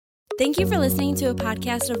Thank you for listening to a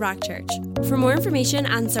podcast of Rock Church. For more information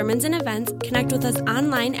on sermons and events, connect with us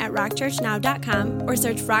online at rockchurchnow.com or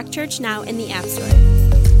search Rock Church Now in the App Store.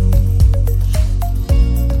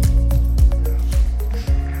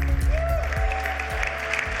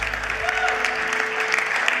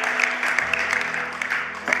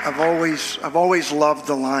 I've always loved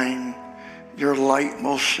the line, "Your light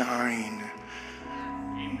will shine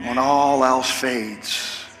when all else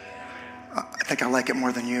fades." I think I like it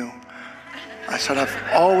more than you. I said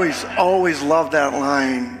I've always loved that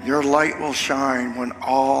line, "Your light will shine when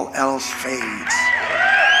all else fades."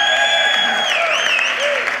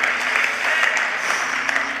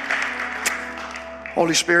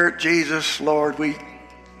 Holy Spirit, Jesus, Lord, we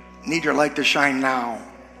need your light to shine now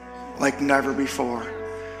like never before.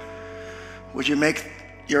 Would you make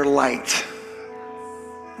your light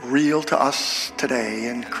real to us today?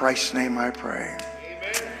 In Christ's name I pray.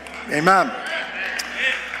 Amen.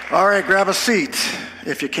 All right, grab a seat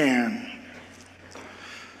if you can.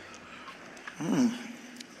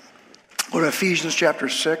 Go to Ephesians chapter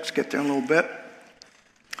 6, get there in a little bit.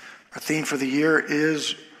 Our theme for the year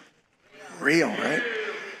is real, right?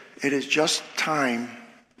 It is just time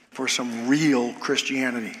for some real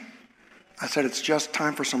Christianity. I said it's just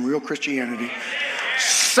time for some real Christianity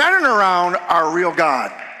centered around our real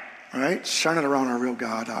God, right? Centered around our real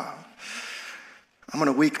God. I'm in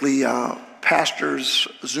a weekly pastor's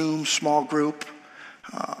Zoom small group,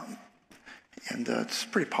 and it's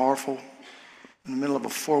pretty powerful. In the middle of a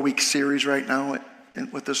 4-week series right now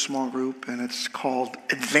with this small group, and it's called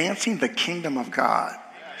Advancing the Kingdom of God.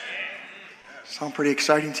 Sound pretty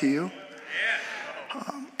exciting to you?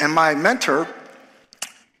 And my mentor,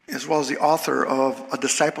 as well as the author of A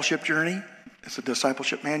Discipleship Journey, it's a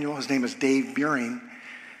discipleship manual. His name is Dave Buehring.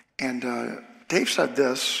 And Dave said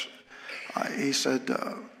this. He said,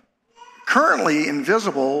 currently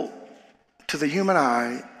invisible to the human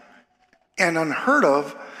eye and unheard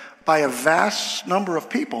of by a vast number of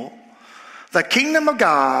people, the kingdom of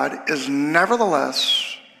God is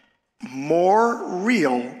nevertheless more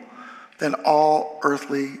real than all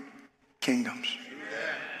earthly kingdoms.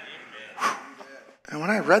 And when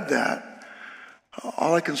I read that,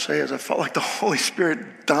 all I can say is I felt like the Holy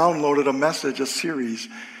Spirit downloaded a message, a series,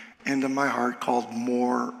 into my heart called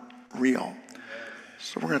More Real.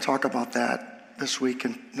 So we're going to talk about that this week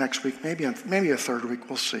and next week, maybe a third week,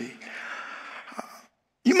 we'll see.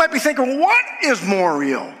 You might be thinking, what is more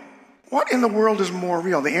real? What in the world is more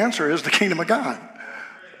real? The answer is the kingdom of God.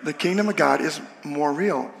 The kingdom of God is more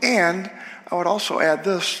real. And I would also add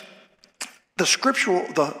this. The spiritual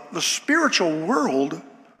world,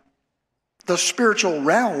 the spiritual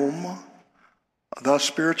realm, the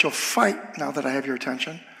spiritual fight, now that I have your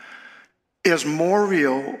attention, is more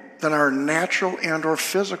real than our natural and or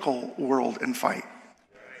physical world and fight.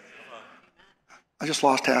 I just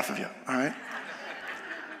lost half of you, all right?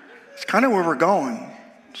 It's kind of where we're going,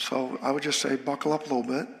 so I would just say buckle up a little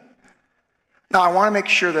bit. Now, I want to make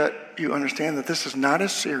sure that you understand that this is not a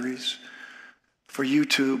series for you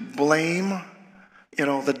to blame,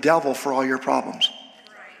 the devil for all your problems.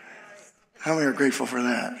 How many are grateful for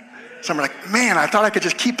that? Some are like, man, I thought I could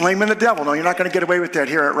just keep blaming the devil. No, you're not going to get away with that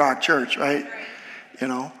here at Rock Church, right?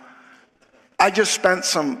 I just spent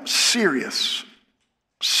some serious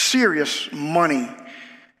money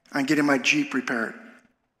on getting my Jeep repaired.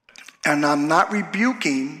 And I'm not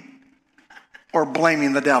rebuking or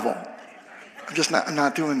blaming the devil. I'm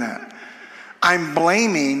not doing that. I'm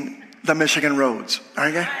blaming the Michigan roads.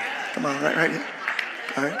 Okay? Come on, right?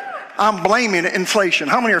 All right. I'm blaming inflation.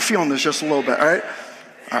 How many are feeling this just a little bit? All right?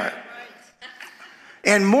 All right.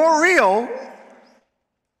 And more real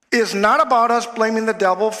is not about us blaming the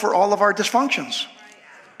devil for all of our dysfunctions.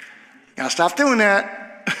 You gotta stop doing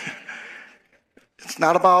that. It's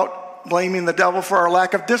not about blaming the devil for our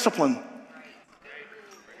lack of discipline.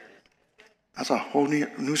 That's a whole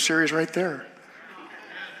new series right there.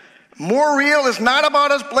 More real is not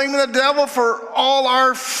about us blaming the devil for all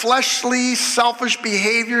our fleshly, selfish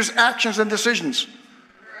behaviors, actions, and decisions.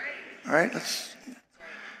 All right?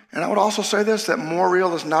 And I would also say this, that more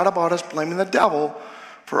real is not about us blaming the devil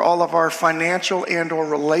for all of our financial and or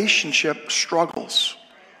relationship struggles,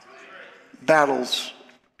 battles,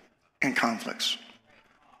 and conflicts.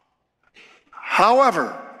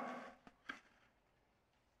 However,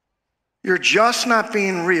 you're just not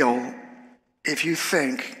being real if you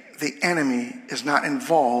think the enemy is not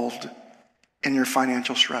involved in your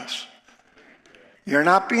financial stress. You're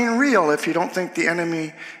not being real if you don't think the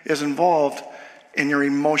enemy is involved in your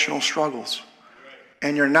emotional struggles.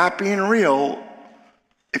 And you're not being real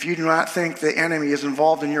if you do not think the enemy is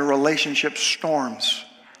involved in your relationship storms.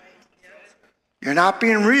 You're not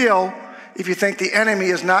being real if you think the enemy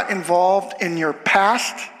is not involved in your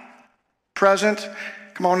past, present,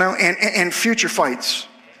 come on now, and future fights,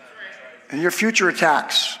 and your future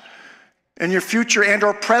attacks, and your future and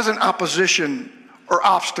or present opposition or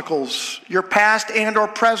obstacles, your past and or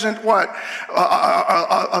present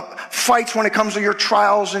fights when it comes to your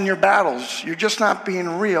trials and your battles. You're just not being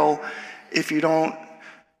real if you don't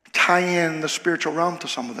tie in the spiritual realm to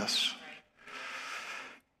some of this.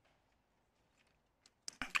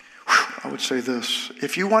 I would say this: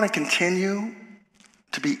 if you want to continue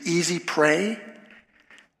to be easy prey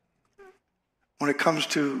when it comes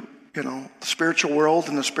to, the spiritual world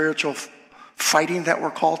and the spiritual fighting that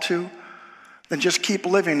we're called to, then just keep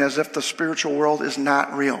living as if the spiritual world is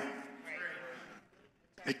not real.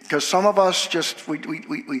 Because some of us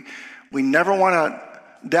we never want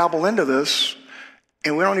to dabble into this,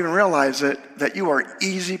 and we don't even realize that you are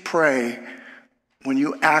easy prey when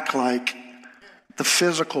you act like the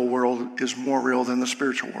physical world is more real than the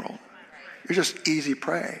spiritual world. You're just easy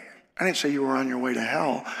prey. I didn't say you were on your way to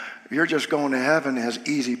hell. You're just going to heaven as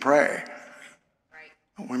easy prey.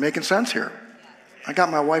 We're making sense here. I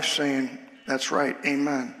got my wife saying, that's right,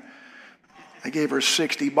 amen. I gave her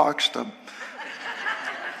 $60 to...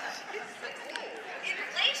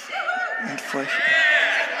 Inflation.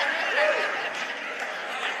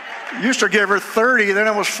 Used to give her 30, then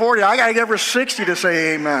it was 40. I got to give her 60 to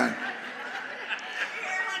say amen.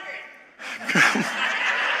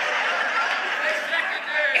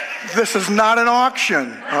 This is not an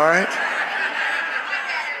auction, all right?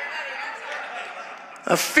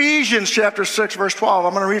 Ephesians chapter 6, verse 12.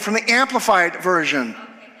 I'm going to read from the Amplified version.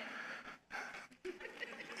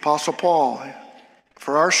 Apostle Paul,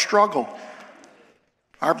 for our struggle,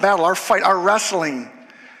 our battle, our fight, our wrestling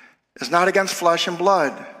is not against flesh and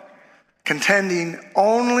blood, contending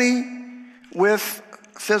only with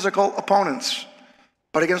physical opponents,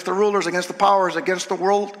 but against the rulers, against the powers, against the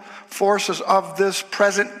world forces of this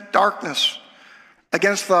present darkness.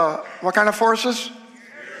 Against the, what kind of forces?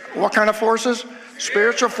 What kind of forces?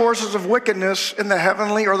 Spiritual forces of wickedness in the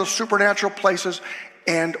heavenly or the supernatural places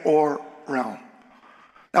and or realm.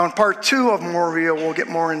 Now in part 2 of More Real, we'll get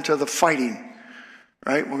more into the fighting,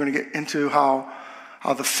 right? We're going to get into how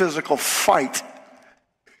the physical fight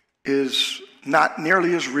is not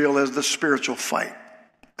nearly as real as the spiritual fight.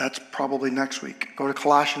 That's probably next week. Go to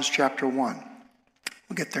Colossians chapter 1.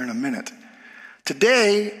 We'll get there in a minute.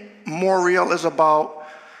 Today, More Real is about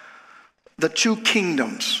the two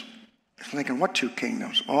kingdoms. You're thinking, what two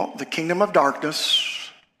kingdoms? Well, the kingdom of darkness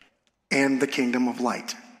and the kingdom of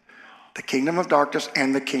light. The kingdom of darkness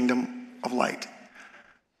and the kingdom of light.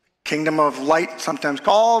 Kingdom of light, sometimes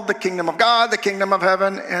called the kingdom of God, the kingdom of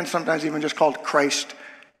heaven, and sometimes even just called Christ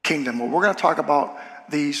kingdom. Well, we're going to talk about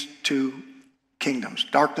these two kingdoms,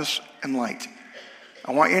 darkness and light.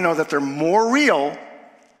 I want you to know that they're more real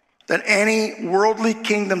than any worldly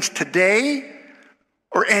kingdoms today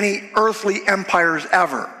or any earthly empires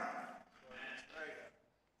ever.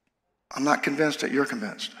 I'm not convinced that you're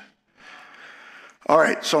convinced. All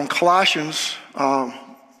right, so in Colossians, I'm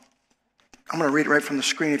going to read it right from the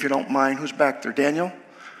screen if you don't mind. Who's back there? Daniel?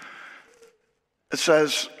 It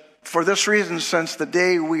says, for this reason, since the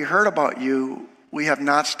day we heard about you, we have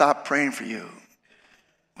not stopped praying for you.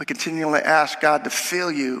 We continually ask God to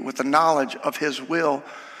fill you with the knowledge of his will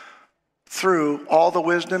through all the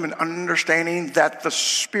wisdom and understanding that the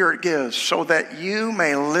Spirit gives, so that you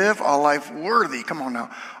may live a life worthy, come on now,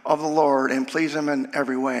 of the Lord and please him in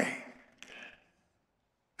every way.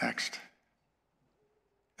 Next.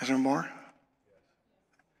 Is there more?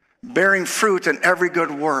 Bearing fruit in every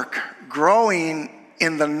good work, growing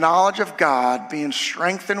in the knowledge of God, being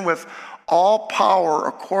strengthened with all power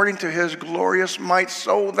according to his glorious might,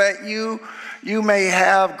 so that you may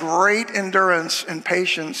have great endurance and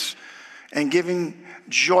patience, and giving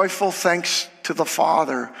joyful thanks to the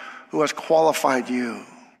Father who has qualified you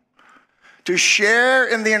to share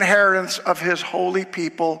in the inheritance of his holy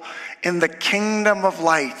people in the kingdom of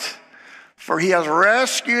light. For he has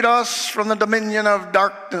rescued us from the dominion of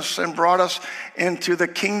darkness and brought us into the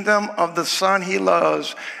kingdom of the Son he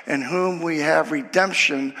loves, in whom we have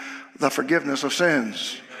redemption, the forgiveness of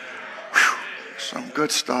sins. Whew, some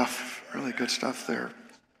good stuff, really good stuff there.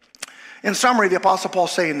 In summary, the Apostle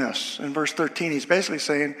Paul's saying this. In verse 13, he's basically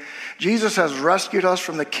saying, Jesus has rescued us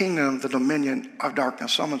from the kingdom, the dominion of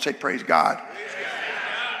darkness. Someone say, praise God.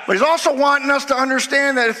 But he's also wanting us to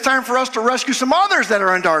understand that it's time for us to rescue some others that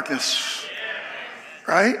are in darkness.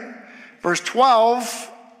 Right? Verse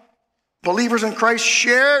 12, believers in Christ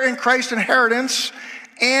share in Christ's inheritance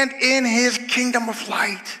and in his kingdom of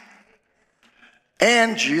light.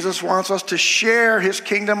 And Jesus wants us to share his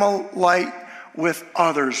kingdom of light with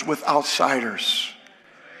others, with outsiders.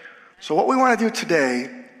 So what we want to do today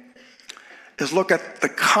is look at the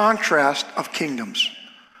contrast of kingdoms.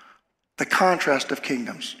 The contrast of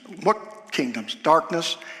kingdoms. What kingdoms?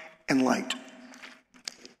 Darkness and light.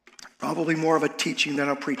 Probably more of a teaching than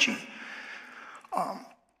a preaching.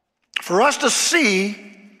 For us to see,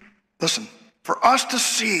 listen, for us to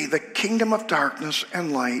see the kingdom of darkness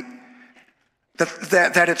and light,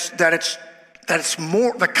 that it's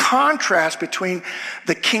more the contrast between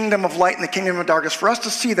the kingdom of light and the kingdom of darkness. For us to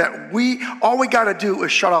see that all we got to do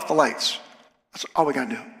is shut off the lights. That's all we got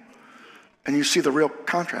to do, and you see the real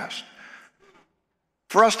contrast.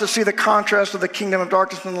 For us to see the contrast of the kingdom of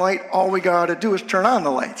darkness and light, all we got to do is turn on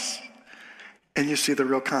the lights, and you see the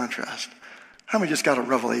real contrast. How many just got a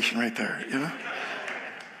revelation right there? You know.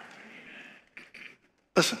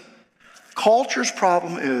 Listen, culture's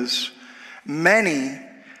problem is many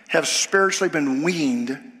have spiritually been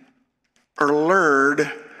weaned or lured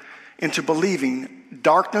into believing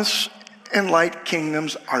darkness and light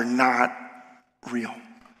kingdoms are not real,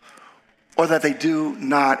 or that they do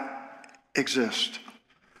not exist.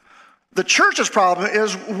 The church's problem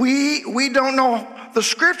is we don't know the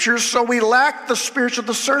scriptures, so we lack the spiritual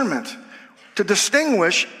discernment to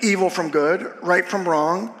distinguish evil from good, right from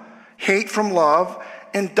wrong, hate from love,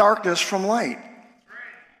 and darkness from light.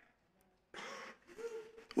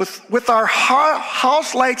 With our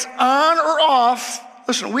house lights on or off,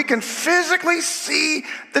 listen, we can physically see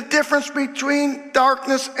the difference between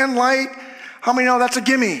darkness and light. How many know that's a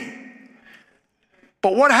gimme?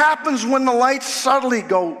 But what happens when the lights subtly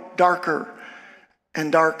go darker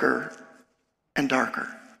and darker and darker?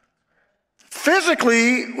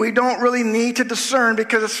 Physically, we don't really need to discern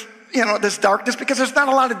because this darkness, because there's not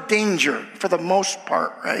a lot of danger for the most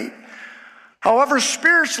part, right? However,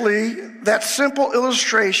 spiritually, that simple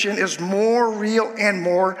illustration is more real and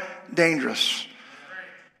more dangerous.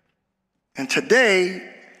 And today,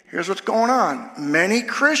 here's what's going on. Many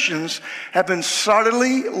Christians have been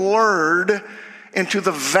subtly lured into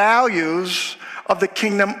the values of the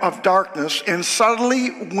kingdom of darkness and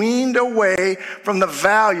subtly weaned away from the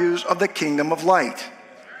values of the kingdom of light.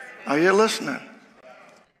 Are you listening?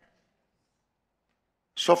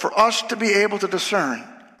 So for us to be able to discern,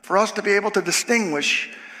 for us to be able to distinguish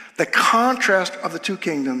the contrast of the two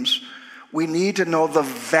kingdoms, we need to know the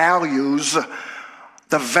values of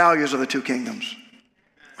the two kingdoms.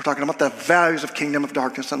 We're talking about the values of kingdom of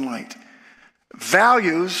darkness and light.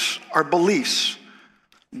 Values are beliefs.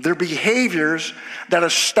 They're behaviors that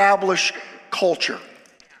establish culture.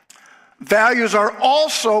 Values are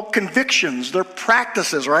also convictions. They're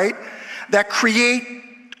practices, right, that create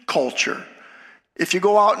culture. If you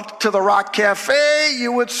go out to the Rock Cafe,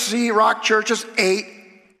 you would see Rock Church's 8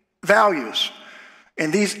 values.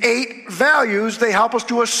 And these 8 values, they help us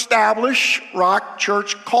to establish Rock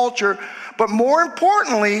Church culture. But more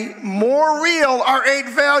importantly, more real, our 8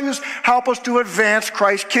 values help us to advance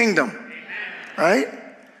Christ's kingdom. Right?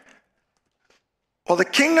 Well, the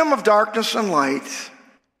kingdom of darkness and light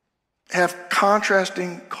have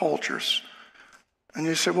contrasting cultures. And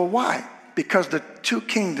you say, well, why? Because the two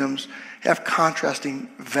kingdoms have contrasting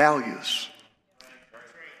values.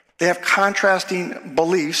 They have contrasting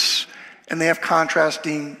beliefs, and they have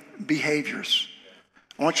contrasting behaviors.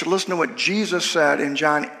 I want you to listen to what Jesus said in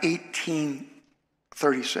John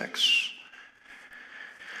 18:36.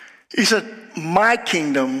 He said, my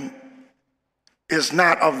kingdom is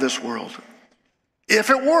not of this world.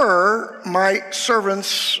 If it were, my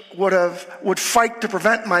servants would fight to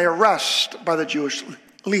prevent my arrest by the Jewish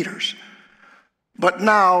leaders. But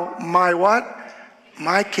now,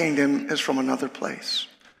 my kingdom is from another place.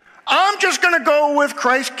 I'm just going to go with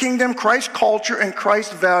Christ's kingdom, Christ's culture, and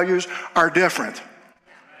Christ's values are different.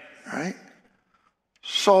 Right?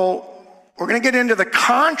 So, we're going to get into the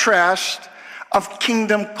contrast of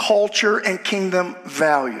kingdom culture and kingdom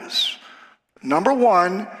values. Number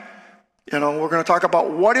one, we're going to talk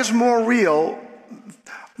about what is more real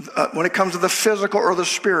when it comes to the physical or the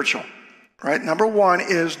spiritual. Right? Number one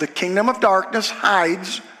is the kingdom of darkness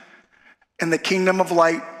hides and the kingdom of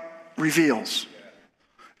light reveals.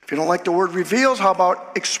 If you don't like the word reveals, how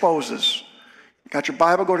about exposes? Got your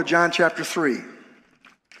Bible? Go to John chapter 3.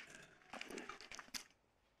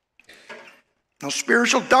 Now,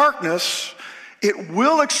 spiritual darkness, it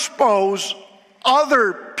will expose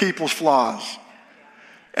other people's flaws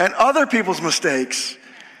and other people's mistakes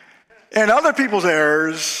and other people's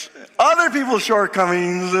errors, other people's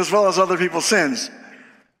shortcomings, as well as other people's sins.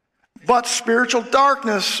 But spiritual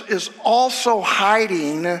darkness is also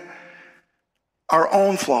hiding our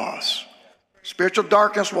own flaws. Spiritual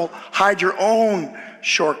darkness will hide your own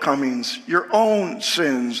shortcomings, your own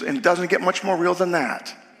sins, and it doesn't get much more real than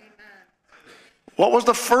that. What was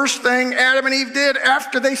the first thing Adam and Eve did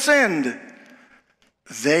after they sinned?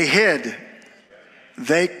 They hid.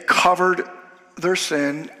 They covered their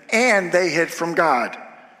sin, and they hid from God.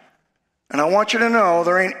 And I want you to know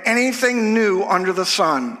there ain't anything new under the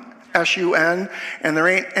sun, S-U-N, and there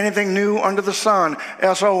ain't anything new under the sun,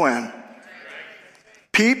 S-O-N.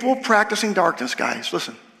 People practicing darkness, guys,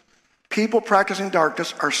 listen. People practicing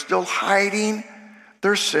darkness are still hiding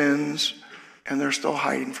their sins, and they're still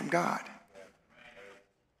hiding from God.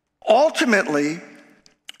 Ultimately,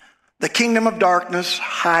 the kingdom of darkness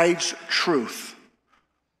hides truth.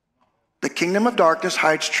 The kingdom of darkness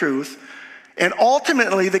hides truth. And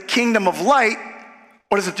ultimately, the kingdom of light,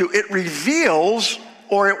 what does it do? It reveals,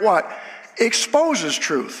 or it what? Exposes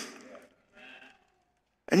truth.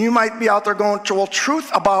 And you might be out there going, well, truth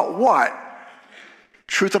about what?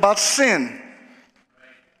 Truth about sin.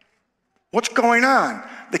 What's going on?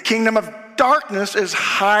 The kingdom of darkness is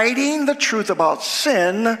hiding the truth about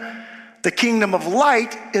sin. The kingdom of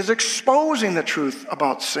light is exposing the truth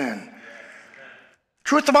about sin.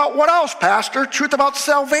 Truth about what else, Pastor? Truth about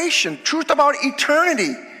salvation. Truth about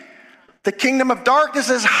eternity. The kingdom of darkness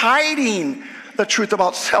is hiding the truth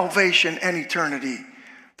about salvation and eternity.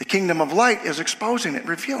 The kingdom of light is exposing it,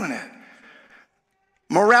 revealing it.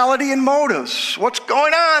 Morality and motives. What's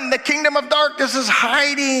going on? The kingdom of darkness is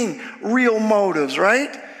hiding real motives, right?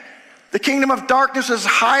 The kingdom of darkness is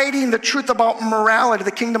hiding the truth about morality.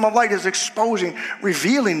 The kingdom of light is exposing,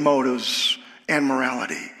 revealing motives and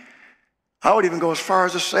morality. I would even go as far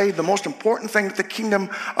as to say the most important thing that the kingdom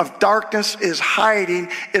of darkness is hiding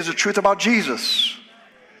is the truth about Jesus,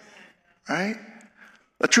 right?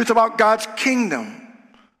 The truth about God's kingdom.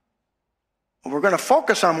 What we're going to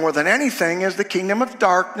focus on more than anything is the kingdom of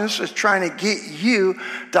darkness is trying to get you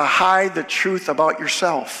to hide the truth about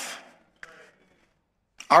yourself,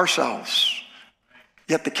 ourselves.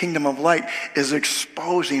 Yet the kingdom of light is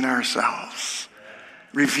exposing ourselves,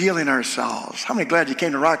 revealing ourselves. How many glad you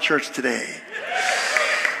came to Rock Church today?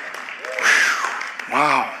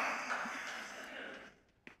 Wow.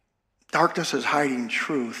 Darkness is hiding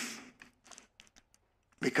truth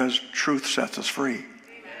because truth sets us free.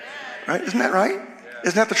 Right? Isn't that right?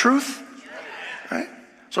 Isn't that the truth? Right?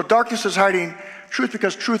 So darkness is hiding truth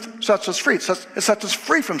because truth sets us free. It sets us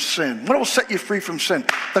free from sin. What will set you free from sin?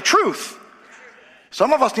 The truth.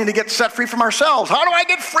 Some of us need to get set free from ourselves. How do I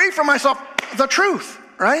get free from myself? The truth,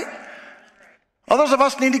 right? Others of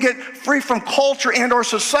us need to get free from culture and or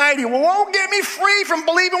society. Well, what will get me free from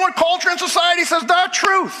believing what culture and society says? The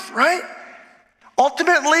truth, right?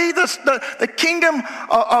 Ultimately, the kingdom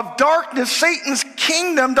of darkness, Satan's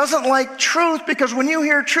kingdom, doesn't like truth because when you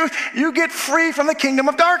hear truth, you get free from the kingdom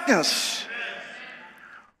of darkness.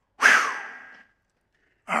 Whew.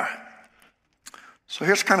 All right. So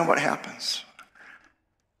here's kind of what happens.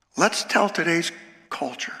 Let's tell today's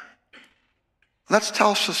culture. Let's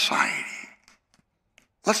tell society.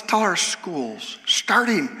 Let's tell our schools,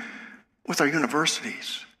 starting with our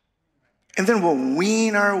universities. And then we'll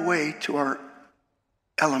wean our way to our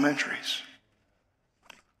elementaries.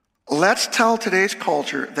 Let's tell today's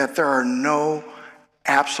culture that there are no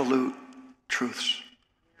absolute truths.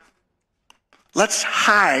 Let's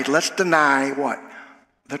hide, let's deny what?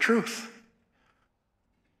 The truth.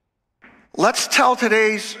 Let's tell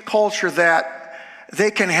today's culture that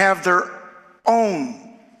they can have their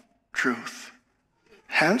own truth.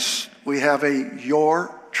 Hence, we have a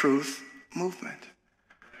Your Truth movement.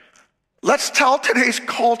 Let's tell today's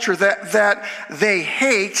culture that they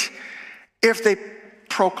hate if they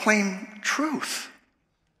proclaim truth.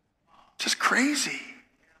 Just crazy.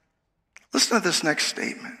 Listen to this next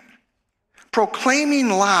statement. Proclaiming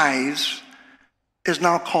lies is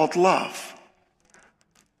now called love.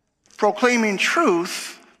 Proclaiming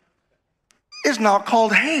truth is now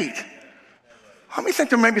called hate. How many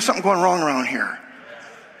think there may be something going wrong around here?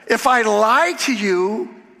 If I lie to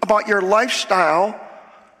you about your lifestyle,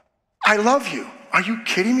 I love you. Are you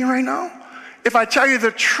kidding me right now? If I tell you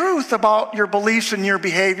the truth about your beliefs and your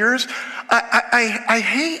behaviors, I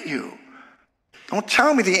hate you. Don't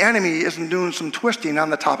tell me the enemy isn't doing some twisting on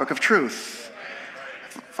the topic of truth.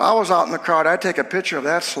 If I was out in the crowd, I'd take a picture of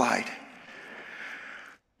that slide.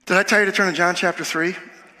 Did I tell you to turn to John chapter 3?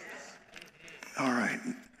 All right.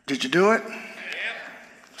 Did you do it?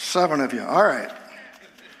 7 of you. All right.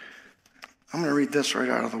 I'm going to read this right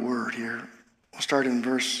out of the Word here. We'll start in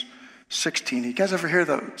verse 16. You guys ever hear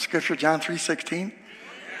the scripture, John 3:16?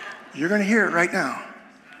 You're going to hear it right now.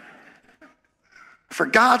 For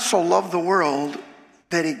God so loved the world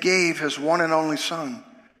that he gave his one and only Son,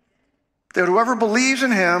 that whoever believes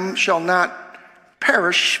in him shall not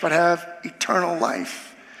perish, but have eternal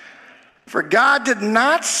life. For God did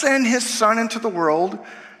not send his Son into the world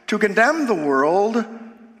to condemn the world,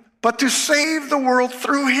 but to save the world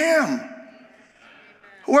through him.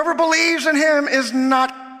 Whoever believes in him is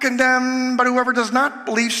not condemned, but whoever does not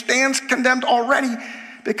believe stands condemned already,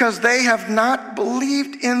 because they have not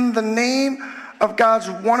believed in the name of God's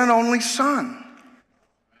one and only Son.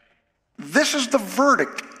 This is the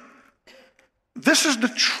verdict. This is the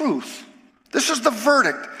truth. This is the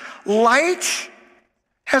verdict. Light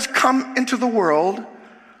has come into the world,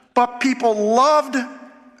 but people loved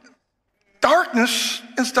darkness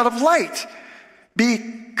instead of light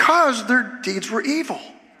because their deeds were evil.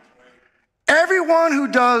 Everyone who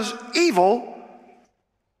does evil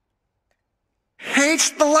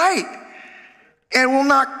hates the light and will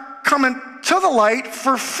not come into the light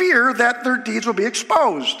for fear that their deeds will be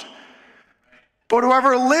exposed. But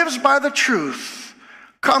whoever lives by the truth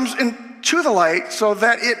comes into the light so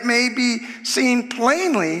that it may be seen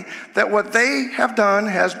plainly that what they have done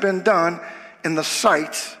has been done in the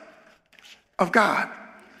sight of God.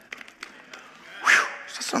 Whew,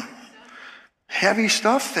 that's some heavy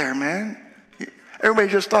stuff there, man. Everybody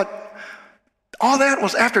just thought all that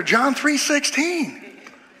was after John 3:16.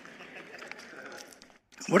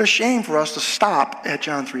 What a shame for us to stop at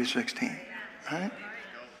John 3:16, right?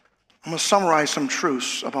 I'm going to summarize some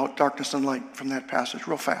truths about darkness and light from that passage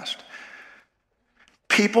real fast.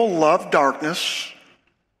 People love darkness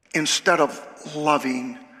instead of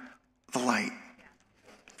loving the light.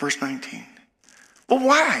 Verse 19. Well,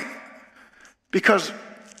 why? Because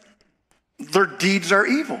their deeds are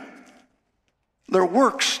evil. Their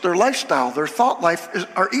works, their lifestyle, their thought life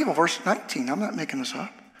are evil. Verse 19. I'm not making this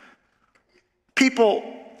up. People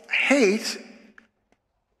hate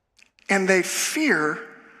and they fear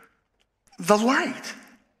the light.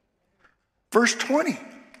 Verse 20.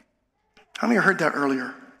 How many heard that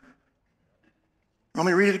earlier? Want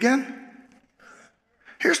me to read it again?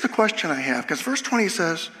 Here's the question I have, because verse 20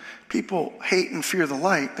 says people hate and fear the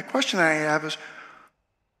light. The question I have is,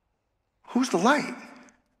 who's the light?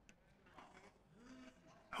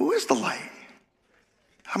 Who is the light?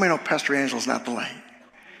 How many know Pastor Angelo's not the light?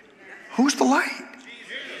 Who's the light?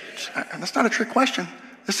 That's not a trick question.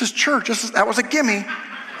 This is church. That was a gimme.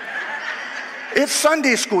 It's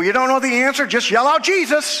Sunday school. You don't know the answer, just yell out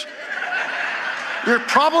Jesus. You're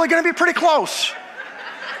probably going to be pretty close.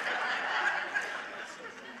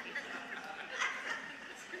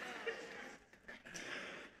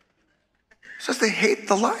 It says they hate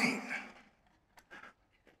the light.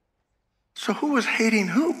 So who is hating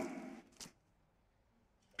who?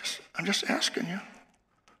 I'm just asking you.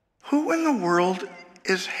 Who in the world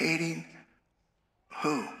is hating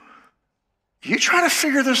who? You try to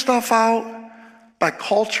figure this stuff out by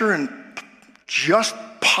culture and just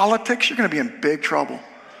politics, you're going to be in big trouble.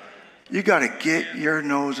 You got to get your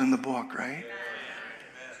nose in the book, right?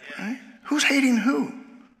 Right? Who's hating who?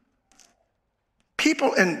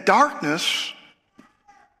 People in darkness,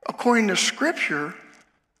 according to Scripture,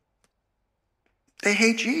 they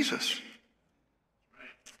hate Jesus,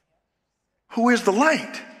 who is the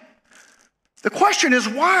light. The question is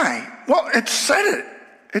why? Well, it said it.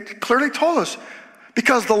 It clearly told us.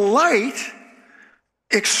 Because the light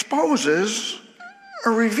exposes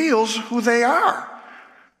or reveals who they are.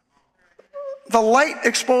 The light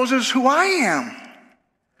exposes who I am.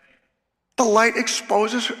 The light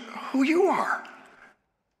exposes who you are.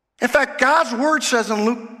 In fact, God's word says in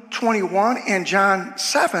Luke 21 and John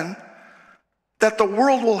 7 that the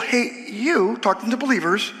world will hate you, talking to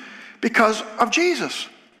believers, because of Jesus.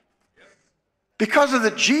 Because of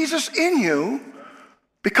the Jesus in you,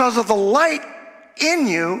 because of the light in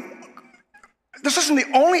you. This isn't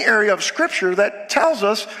the only area of Scripture that tells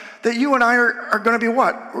us that you and I are going to be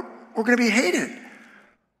what? We're going to be hated.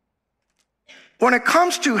 When it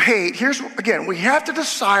comes to hate, here's, again, we have to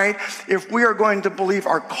decide if we are going to believe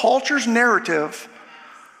our culture's narrative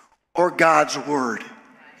or God's word.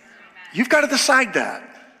 You've got to decide that.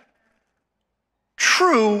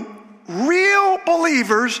 True, real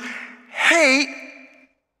believers hate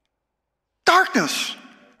darkness.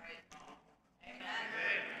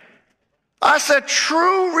 I said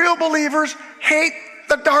true, real believers hate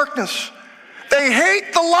the darkness. They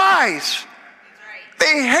hate the lies.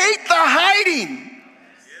 They hate the hiding.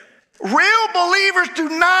 Real believers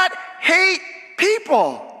do not hate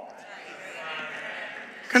people.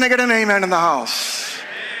 Can I get an amen in the house?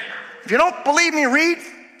 If you don't believe me, read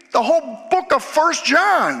the whole book of 1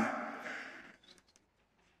 John.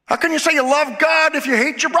 How can you say you love God if you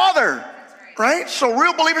hate your brother? Right? So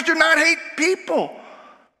real believers do not hate people.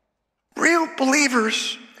 Real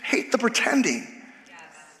believers hate the pretending.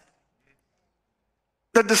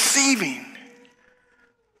 the deceiving.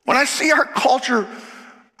 When I see our culture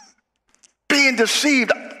being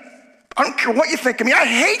deceived, I don't care what you think of me, I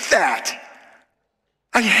hate that.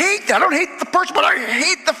 I hate that. I don't hate the person, but I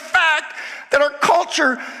hate the fact that our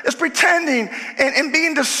culture is pretending and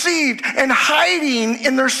being deceived and hiding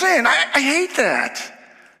in their sin. I hate that.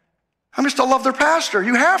 I'm just to love their pastor.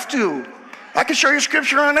 You have to. I can show you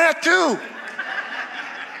scripture on that too.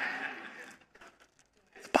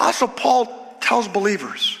 Apostle Paul tells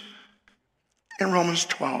believers in Romans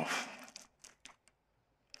 12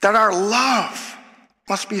 that our love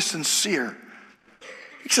must be sincere.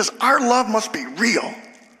 He says our love must be real.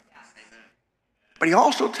 But he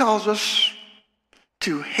also tells us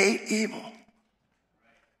to hate evil,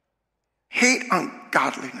 hate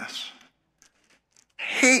ungodliness,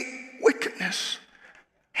 hate wickedness,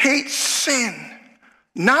 hate sin.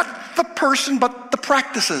 Not the person, but the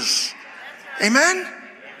practices. Amen?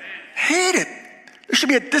 Hate it. There should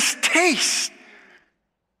be a distaste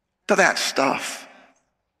to that stuff.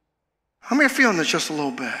 How many are feeling this just a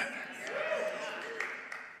little bit?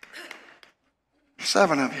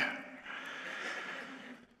 7 of you.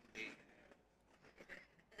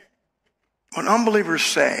 When unbelievers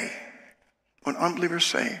say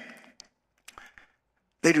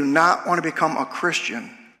they do not want to become a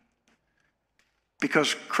Christian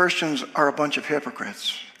because Christians are a bunch of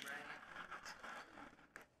hypocrites,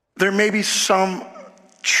 there may be some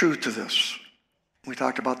truth to this. We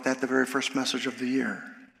talked about that the very first message of the year.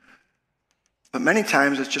 But many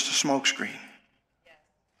times it's just a smokescreen.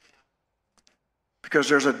 Because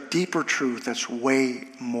there's a deeper truth that's way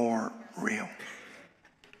more real.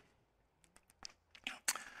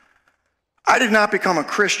 I did not become a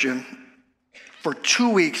Christian for 2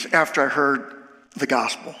 weeks after I heard the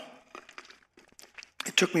gospel.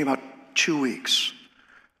 It took me about 2 weeks.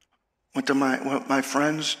 Went to my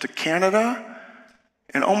friends to Canada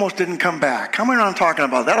and almost didn't come back. How many know what I'm talking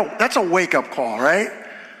about? That's a wake-up call, right?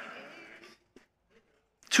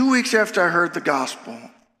 2 weeks after I heard the gospel,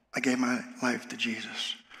 I gave my life to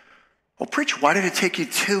Jesus. Well, preacher, why did it take you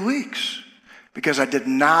 2 weeks? Because I did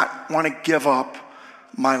not want to give up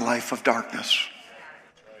my life of darkness.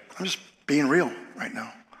 I'm just being real right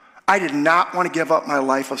now. I did not want to give up my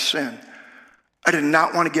life of sin. I did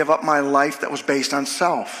not want to give up my life that was based on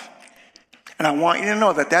self. And I want you to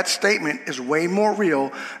know that statement is way more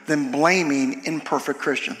real than blaming imperfect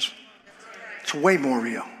Christians. It's way more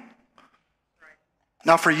real.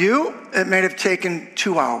 Now for you, it may have taken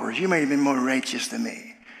 2 hours. You may have been more righteous than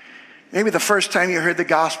me. Maybe the first time you heard the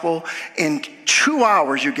gospel, in 2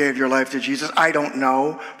 hours you gave your life to Jesus. I don't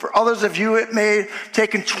know. For others of you, it may have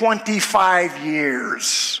taken 25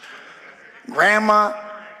 years. Grandma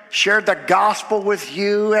shared the gospel with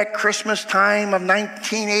you at Christmas time of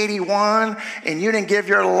 1981, and you didn't give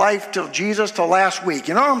your life to Jesus till last week.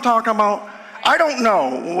 You know what I'm talking about? I don't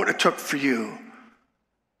know what it took for you.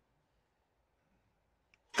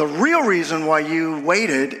 The real reason why you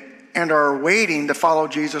waited and are waiting to follow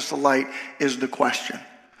Jesus to light is the question.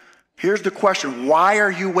 Here's the question. Why are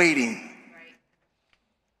you waiting?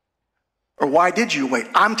 Or why did you wait?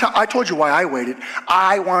 I told you why I waited.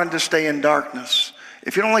 I wanted to stay in darkness.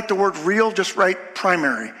 If you don't like the word real, just write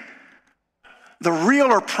primary. The real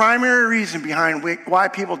or primary reason behind why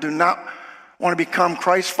people do not want to become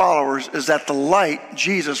Christ followers is that the light,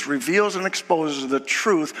 Jesus, reveals and exposes the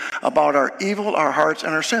truth about our evil, our hearts,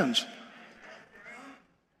 and our sins.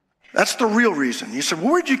 That's the real reason. You said,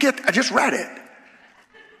 well, where'd you get? I just read it.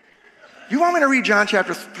 You want me to read John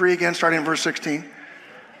chapter 3 again, starting in verse 16?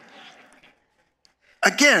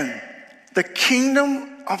 Again, the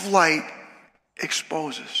kingdom of light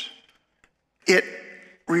exposes. It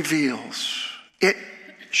reveals. It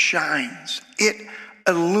shines. It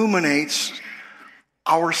illuminates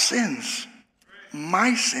our sins.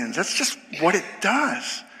 My sins. That's just what it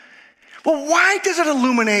does. Well, why does it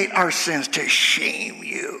illuminate our sins? To shame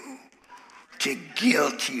you, to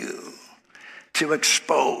guilt you, to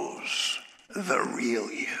expose the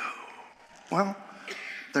real you. Well,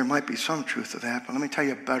 there might be some truth to that, but let me tell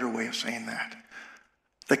you a better way of saying that.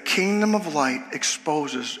 The kingdom of light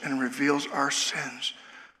exposes and reveals our sins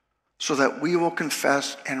so that we will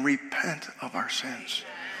confess and repent of our sins.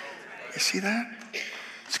 You see that?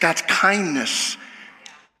 It's God's kindness.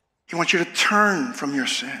 He wants you to turn from your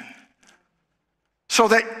sin so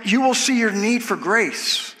that you will see your need for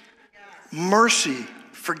grace, mercy,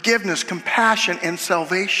 forgiveness, compassion, and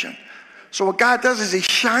salvation. So what God does is he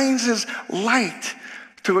shines his light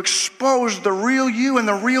to expose the real you and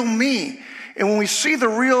the real me. And when we see the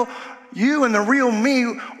real you and the real me,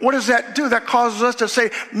 what does that do? That causes us to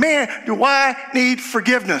say, man, do I need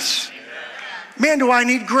forgiveness? Man, do I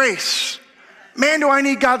need grace? Man, do I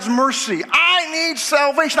need God's mercy. I need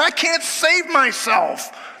salvation. I can't save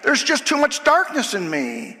myself. There's just too much darkness in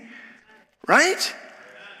me. Right?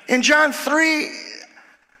 In John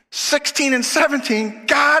 3:16 and 17,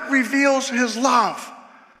 God reveals his love.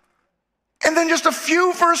 And then just a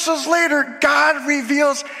few verses later, God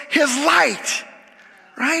reveals his light.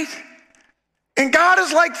 Right? And God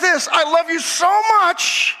is like this. I love you so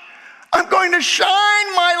much, I'm going to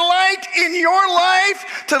shine my light in your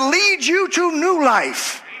life to lead you to new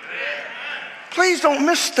life. Please don't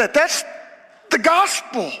miss that. That's the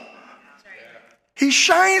gospel. He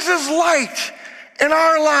shines his light in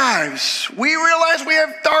our lives. We realize we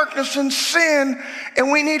have darkness and sin,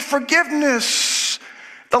 and we need forgiveness.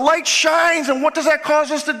 The light shines, and what does that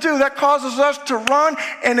cause us to do? That causes us to run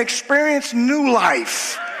and experience new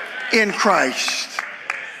life in Christ.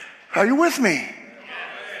 Are you with me?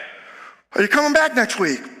 Are you coming back next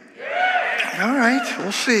week? All right,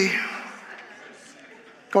 we'll see.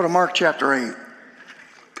 Go to Mark chapter 8.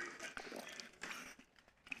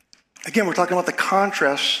 Again, we're talking about the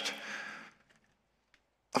contrast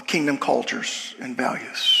of kingdom cultures and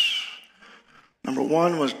values. Number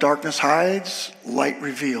one was darkness hides, light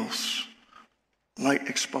reveals. Light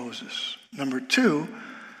exposes. Number two,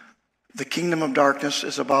 the kingdom of darkness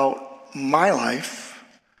is about my life.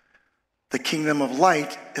 The kingdom of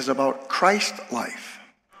light is about Christ's life.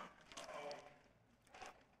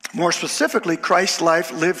 More specifically, Christ's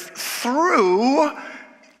life lived through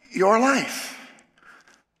your life.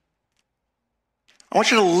 I want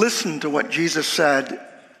you to listen to what Jesus said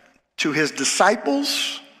to his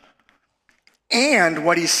disciples and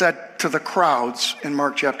what he said to the crowds in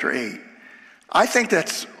Mark chapter 8. I think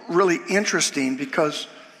that's really interesting because,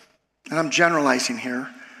 and I'm generalizing here,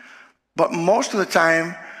 but most of the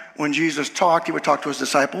time when Jesus talked, he would talk to his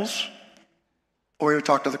disciples or he would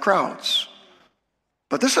talk to the crowds.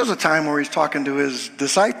 But this is a time where he's talking to his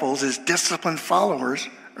disciples, his disciplined followers,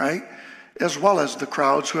 right? As well as the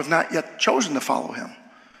crowds who have not yet chosen to follow him.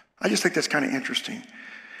 I just think that's kind of interesting.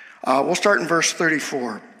 We'll start in verse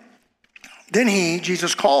 34. Then he,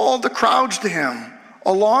 Jesus, called the crowds to him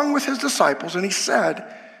along with his disciples, and he said,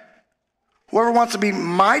 whoever wants to be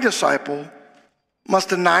my disciple must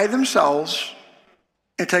deny themselves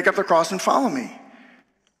and take up their cross and follow me.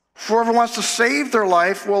 Whoever wants to save their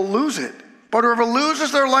life will lose it. But whoever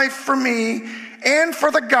loses their life for me and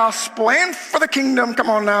for the gospel and for the kingdom, come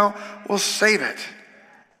on now, will save it.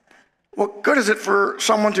 What good is it for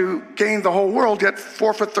someone to gain the whole world yet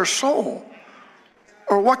forfeit their soul?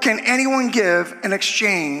 Or what can anyone give in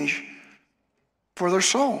exchange for their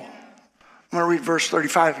soul? I'm going to read verse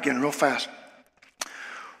 35 again real fast.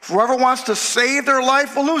 Whoever wants to save their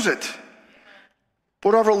life will lose it.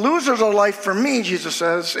 But whoever loses their life for me, Jesus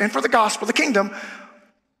says, and for the gospel, the kingdom,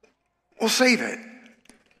 will save it.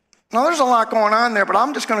 Now there's a lot going on there, but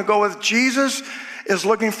I'm just going to go with Jesus is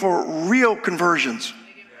looking for real conversions,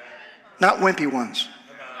 not wimpy ones.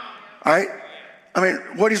 All right? I mean,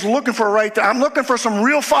 what he's looking for right there, I'm looking for some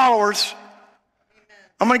real followers.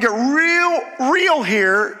 I'm going to get real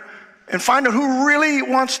here and find out who really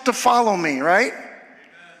wants to follow me, right?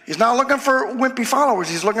 He's not looking for wimpy followers.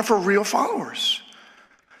 He's looking for real followers.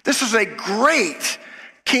 This is a great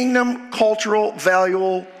kingdom cultural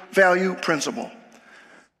value principle.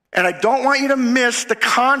 And I don't want you to miss the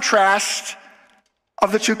contrast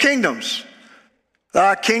of the two kingdoms.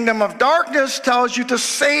 The kingdom of darkness tells you to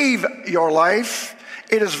save your life.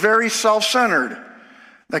 It is very self-centered.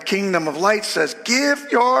 The kingdom of light says, give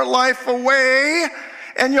your life away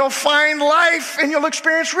and you'll find life and you'll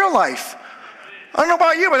experience real life. I don't know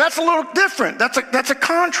about you, but that's a little different. That's a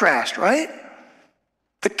contrast, right?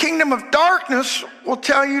 The kingdom of darkness will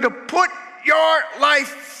tell you to put your life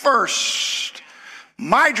first.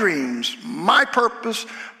 My dreams, my purpose,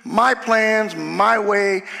 my plans, my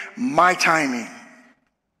way, my timing.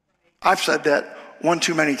 I've said that one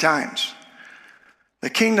too many times. The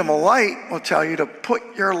kingdom of light will tell you to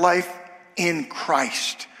put your life in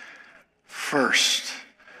Christ first.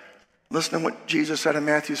 Listen to what Jesus said in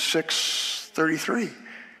Matthew 6:33.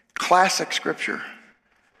 Classic scripture.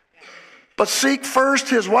 But seek first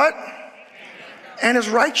his what? And his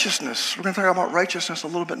righteousness. We're going to talk about righteousness a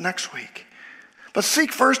little bit next week. But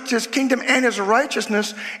seek first his kingdom and his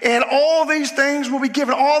righteousness, and all these things will be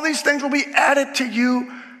given. All these things will be added to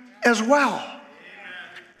you as well.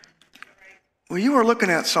 Well, you were looking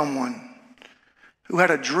at someone who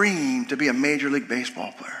had a dream to be a Major League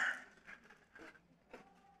Baseball player.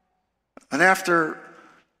 And after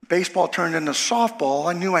baseball turned into softball,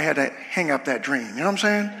 I knew I had to hang up that dream. You know what I'm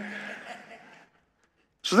saying?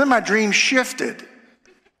 So then my dream shifted,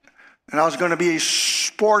 and I was going to be a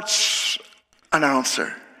sports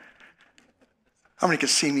announcer. How many could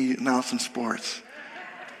see me announcing sports?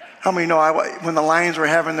 How many know when the Lions were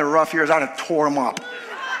having their rough years, I'd have tore them up.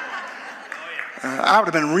 I would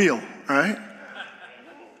have been real, right?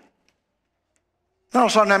 Then all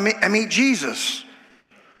of a sudden I meet Jesus.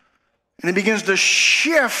 And it begins to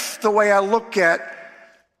shift the way I look at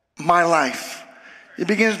my life. It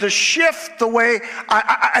begins to shift the way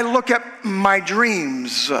I look at my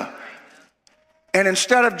dreams. And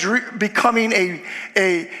instead of becoming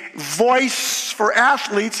a voice for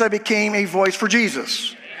athletes, I became a voice for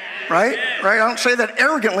Jesus. Right? I don't say that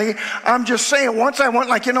arrogantly. I'm just saying once I went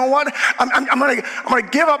like, you know what? I'm gonna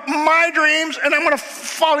give up my dreams and I'm gonna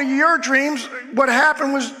follow your dreams. What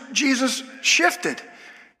happened was Jesus shifted.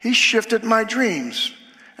 He shifted my dreams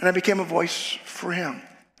and I became a voice for him.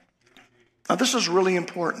 Now this is really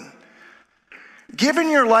important. Giving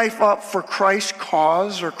your life up for Christ's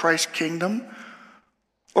cause or Christ's kingdom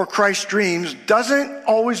or Christ's dreams doesn't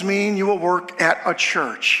always mean you will work at a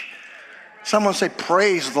church. Someone say,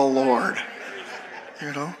 praise the Lord.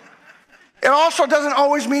 You know? It also doesn't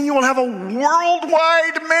always mean you will have a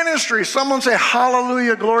worldwide ministry. Someone say,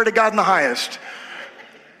 hallelujah, glory to God in the highest.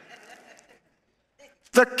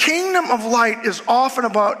 The kingdom of light is often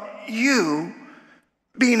about you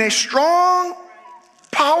being a strong,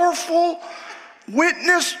 powerful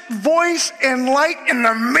witness, voice, and light in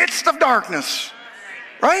the midst of darkness.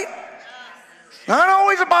 Right? Not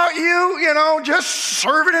always about you, just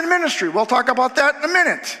serving in ministry. We'll talk about that in a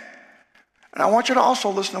minute. And I want you to also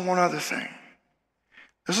listen to one other thing.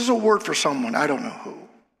 This is a word for someone, I don't know who.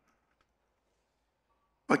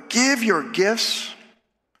 But give your gifts,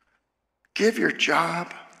 give your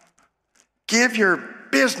job, give your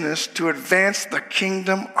business to advance the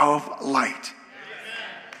kingdom of light.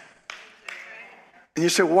 And you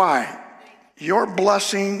say, why? Your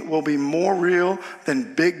blessing will be more real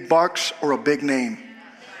than big bucks or a big name.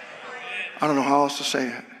 I don't know how else to say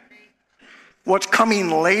it. What's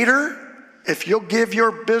coming later, if you'll give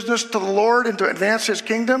your business to the Lord and to advance his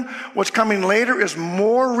kingdom, what's coming later is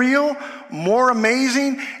more real, more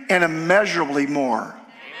amazing, and immeasurably more.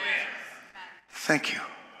 Thank you.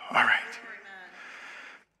 All right.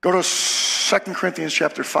 Go to 2 Corinthians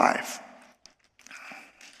chapter 5.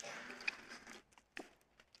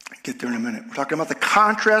 Get there in a minute. We're talking about the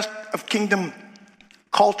contrast of kingdom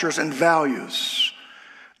cultures and values.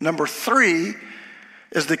 Number 3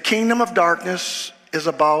 is the kingdom of darkness is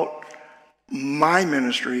about my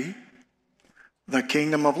ministry. The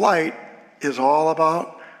kingdom of light is all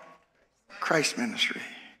about Christ's ministry.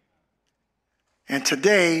 And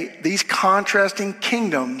today, these contrasting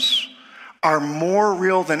kingdoms are more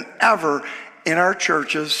real than ever in our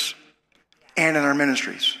churches and in our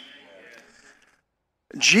ministries.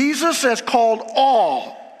 Jesus has called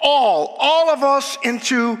all of us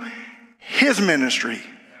into his ministry.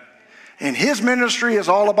 And his ministry is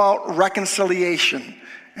all about reconciliation.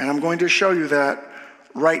 And I'm going to show you that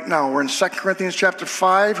right now. We're in 2 Corinthians chapter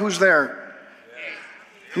 5. Who's there?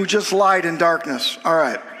 Who just lied in darkness? All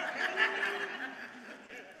right.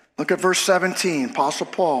 Look at verse 17, Apostle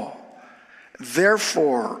Paul.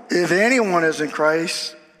 Therefore, if anyone is in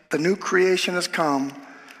Christ, the new creation has come.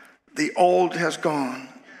 The old has gone.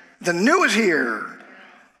 The new is here.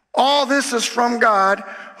 All this is from God,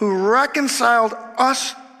 who reconciled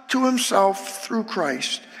us to himself through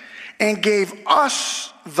Christ and gave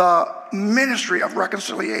us the ministry of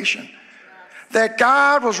reconciliation. That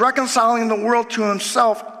God was reconciling the world to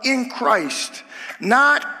himself in Christ,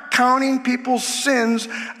 not counting people's sins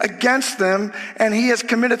against them, and he has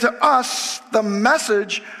committed to us the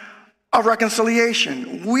message of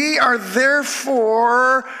reconciliation. We are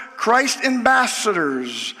therefore Christ's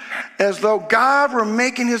ambassadors, as though God were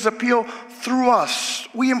making his appeal through us.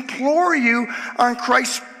 We implore you on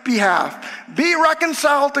Christ's behalf, be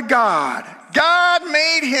reconciled to God. God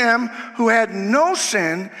made him who had no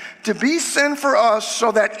sin to be sin for us,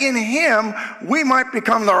 so that in him we might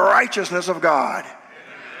become the righteousness of God.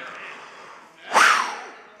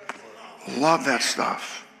 Whew. Love that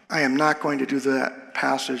stuff. I am not going to do that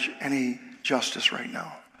passage any justice right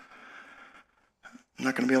now. I'm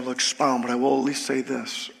not going to be able to expound, but I will at least say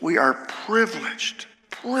this. We are privileged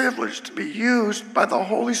to be used by the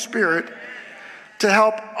Holy Spirit to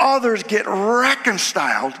help others get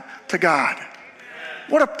reconciled to God.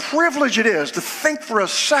 What a privilege it is to think for a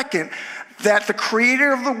second that the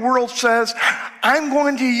creator of the world says, I'm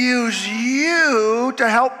going to use you to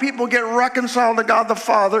help people get reconciled to God the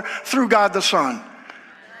Father through God the Son.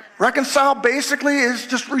 Reconcile basically is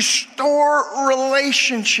just restore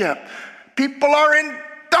relationship. People are in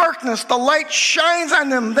darkness. The light shines on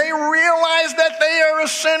them. They realize that they are a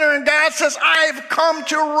sinner, and God says, I've come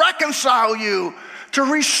to reconcile you, to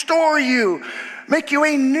restore you. make you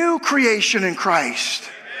a new creation in Christ.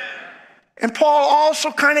 And Paul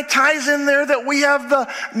also kind of ties in there that we have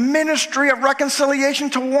the ministry of reconciliation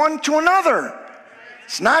to one to another.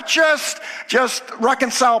 It's not just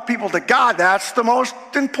reconcile people to God. That's the most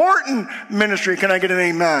important ministry. Can I get an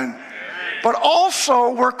amen? But also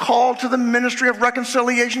we're called to the ministry of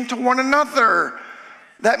reconciliation to one another.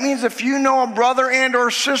 That means if you know a brother and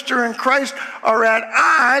or sister in Christ are at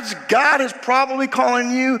odds, God is probably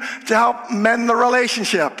calling you to help mend the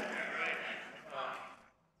relationship.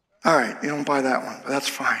 All right, you don't buy that one, but that's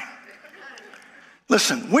fine.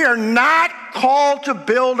 Listen, we are not called to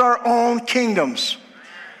build our own kingdoms.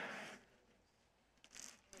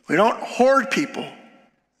 We don't hoard people.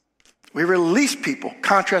 We release people,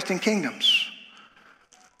 contrasting kingdoms.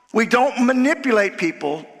 We don't manipulate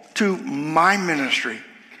people to my ministry.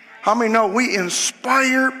 How many know we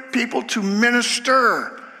inspire people to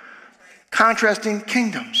minister, contrasting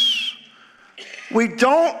kingdoms? We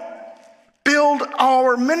don't build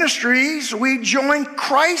our ministries, we join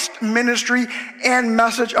Christ's ministry and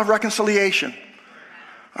message of reconciliation.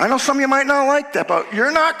 I know some of you might not like that, but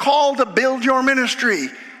you're not called to build your ministry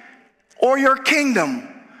or your kingdom.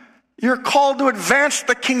 You're called to advance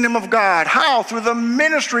the kingdom of God. How? Through the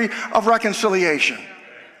ministry of reconciliation.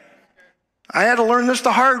 I had to learn this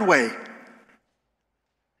the hard way.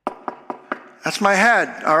 That's my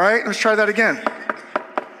head, all right? Let's try that again.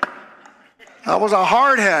 I was a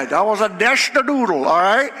hard head. I was a destra-doodle, all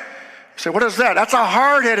right? Say, what is that? That's a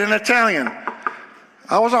hard head in Italian.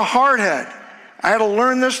 I was a hard head. I had to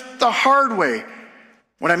learn this the hard way.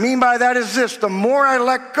 What I mean by that is this: the more I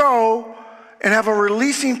let go and have a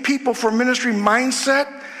releasing people for ministry mindset,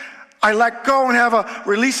 I let go and have a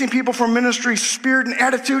releasing people for ministry spirit and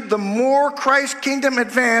attitude, the more Christ's kingdom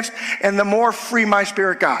advanced and the more free my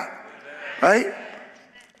spirit got. Right?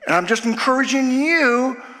 And I'm just encouraging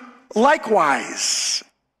you likewise.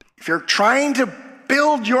 If you're trying to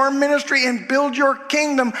build your ministry and build your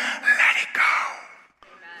kingdom, let it go.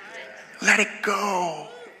 Let it go.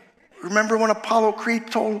 Remember when Apollo Creed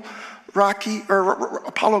told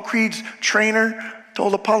Apollo Creed's trainer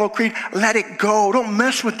told Apollo Creed, let it go. Don't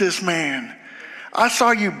mess with this man. I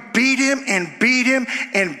saw you beat him and beat him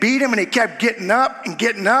and beat him, and he kept getting up and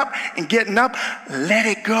getting up and getting up. Let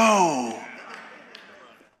it go.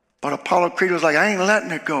 But Apollo Creed was like, I ain't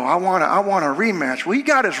letting it go. I want a rematch. Well, he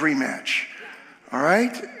got his rematch. All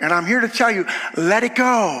right? And I'm here to tell you, let it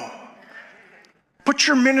go. Put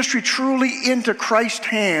your ministry truly into Christ's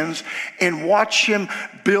hands and watch him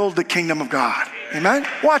build the kingdom of God. Amen?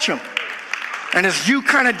 Watch him. And as you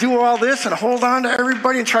kind of do all this and hold on to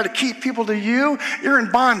everybody and try to keep people to you, you're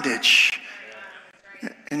in bondage.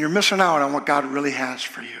 And you're missing out on what God really has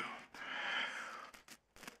for you.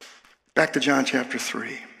 Back to John chapter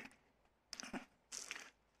 3.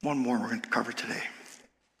 One more we're going to cover today.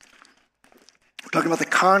 We're talking about the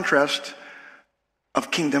contrast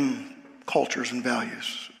of kingdom cultures and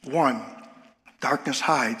values. 1, darkness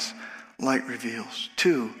hides, light reveals.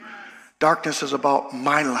 2, darkness is about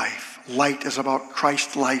my life. Light is about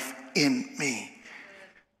Christ's life in me.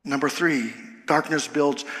 3, darkness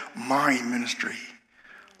builds my ministry.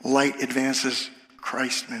 Light advances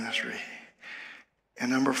Christ's ministry.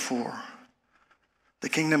 And 4, the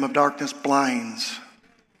kingdom of darkness blinds,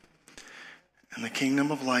 and the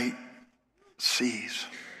kingdom of light sees.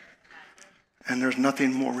 And there's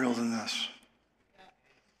nothing more real than this.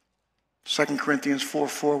 2 Corinthians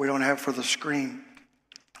 4:4, we don't have for the screen,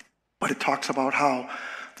 but it talks about how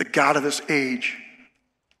the God of this age,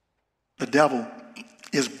 the devil,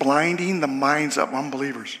 is blinding the minds of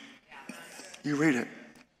unbelievers. You read it.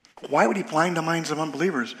 Why would he blind the minds of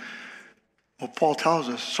unbelievers? Well, Paul tells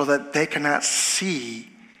us, so that they cannot see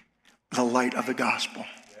the light of the gospel.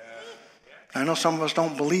 I know some of us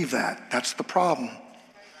don't believe that. That's the problem.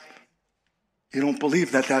 You don't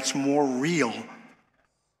believe that that's more real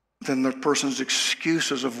than the person's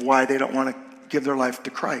excuses of why they don't want to give their life to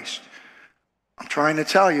Christ. I'm trying to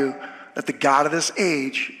tell you that the God of this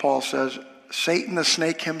age, Paul says, Satan the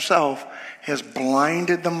snake himself, has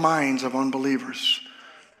blinded the minds of unbelievers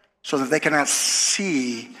so that they cannot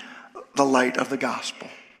see the light of the gospel.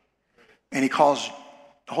 And the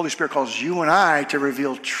Holy Spirit calls you and I to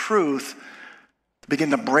reveal truth, to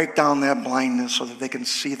begin to break down that blindness so that they can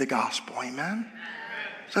see the gospel. Amen?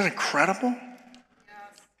 Is that incredible?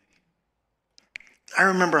 I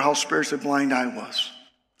remember how spiritually blind I was.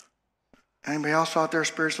 Anybody else out there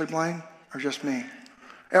spiritually blind? Or just me?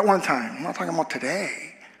 At one time. I'm not talking about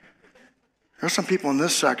today. There's some people in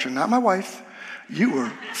this section, not my wife. You were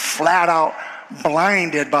flat out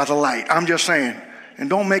blinded by the light. I'm just saying. And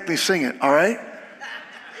don't make me sing it, all right?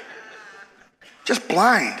 Just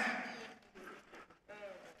blind.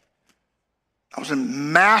 I was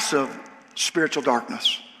in massive spiritual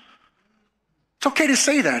darkness. It's okay to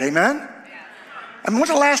say that, amen? I mean, when's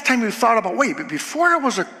the last time you thought about, wait, but before I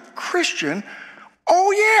was a Christian,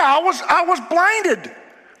 oh yeah, I was blinded,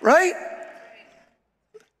 right?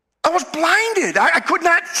 I was blinded. I could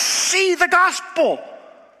not see the gospel.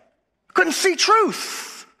 I couldn't see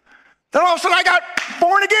truth. Then all of a sudden I got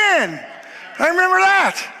born again. I remember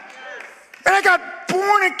that. And I got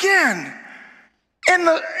born again. And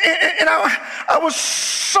I was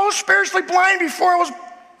so spiritually blind before I was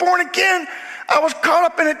born again. I was caught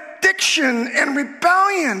up in addiction and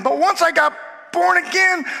rebellion. But once I got born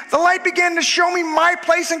again, the light began to show me my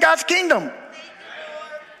place in God's kingdom.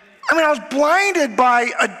 I mean, I was blinded by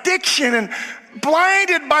addiction and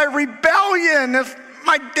blinded by rebellion. If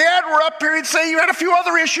my dad were up here, he'd say, you had a few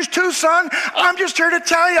other issues too, son. I'm just here to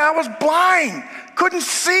tell you I was blind, couldn't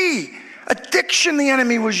see. Addiction the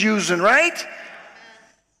enemy was using, right?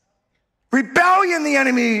 Rebellion the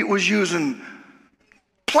enemy was using.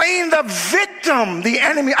 Playing the victim, the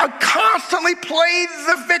enemy. I constantly played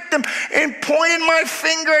the victim and pointed my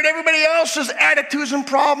finger at everybody else's attitudes and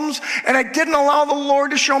problems, and I didn't allow the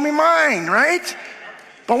Lord to show me mine, right?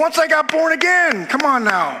 But once I got born again, come on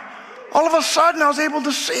now, all of a sudden I was able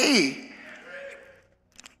to see.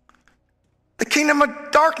 The kingdom of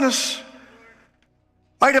darkness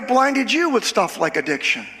might have blinded you with stuff like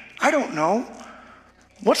addiction. I don't know.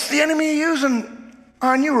 What's the enemy using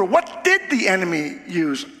on you? Or what did the enemy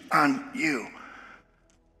use on you?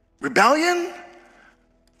 Rebellion?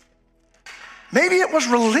 Maybe it was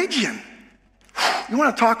religion. You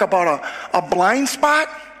want to talk about a blind spot?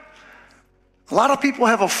 A lot of people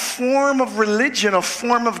have a form of religion, a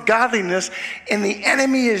form of godliness, and the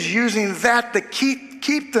enemy is using that to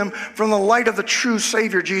keep them from the light of the true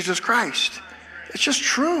Savior, Jesus Christ. It's just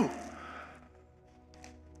true.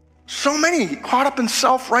 So many caught up in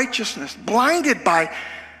self-righteousness, blinded by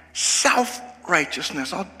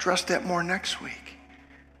self-righteousness. I'll address that more next week.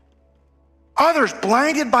 Others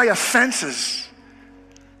blinded by offenses.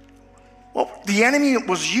 What the enemy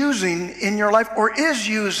was using in your life or is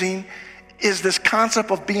using is this concept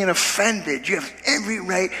of being offended. You have every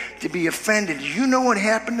right to be offended. You know what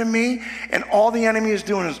happened to me? And all the enemy is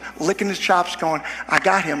doing is licking his chops going, I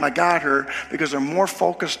got him, I got her, because they're more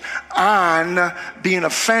focused on being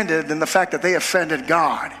offended than the fact that they offended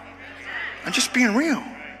God. I'm just being real.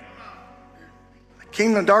 The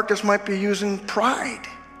kingdom of darkness might be using pride.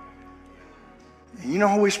 You know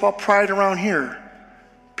how we spell pride around here?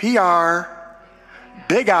 P-R,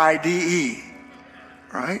 big I-D-E,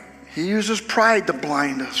 right? He uses pride to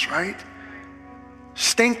blind us, right?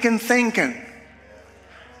 Stinking thinking.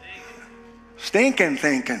 Stinking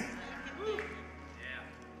thinking.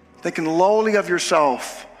 Thinking lowly of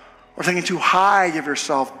yourself or thinking too high of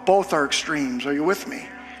yourself. Both are extremes. Are you with me?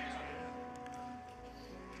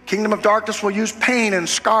 Kingdom of darkness will use pain and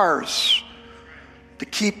scars to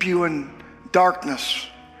keep you in darkness,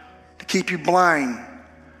 to keep you blind.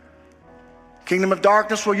 Kingdom of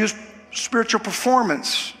darkness will use spiritual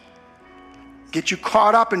performance. Get you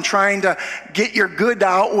caught up in trying to get your good to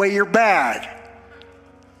outweigh your bad.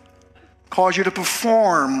 Cause you to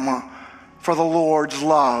perform for the Lord's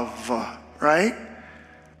love, right?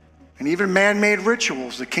 And even man-made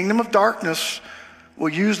rituals. The kingdom of darkness will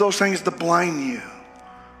use those things to blind you.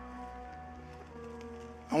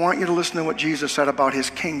 I want you to listen to what Jesus said about his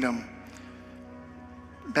kingdom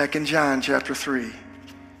back in John chapter 3.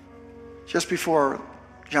 Just before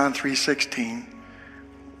John 3:16.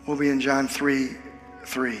 We'll be in John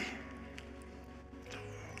 3:3.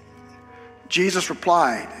 Jesus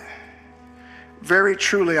replied, very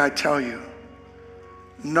truly I tell you,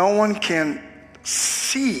 no one can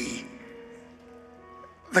see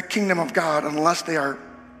the kingdom of God unless they are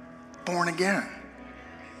born again.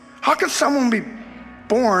 How can someone be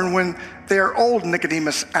born when they are old?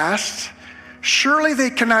 Nicodemus asked. Surely they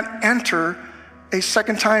cannot enter a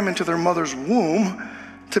second time into their mother's womb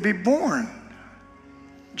to be born.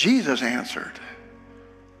 Jesus answered,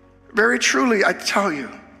 very truly I tell you,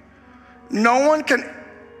 no one can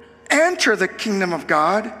enter the kingdom of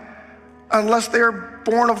God unless they are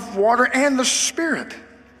born of water and the Spirit.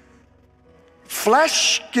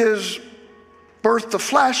 Flesh gives birth to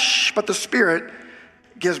flesh, but the Spirit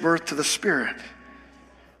gives birth to the Spirit.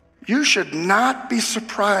 You should not be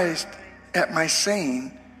surprised at my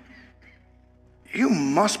saying, you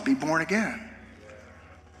must be born again.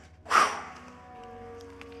 Whew.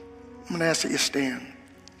 I'm going to ask that you stand.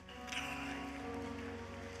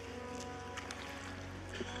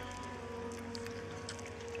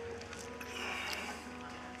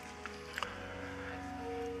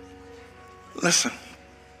 Listen.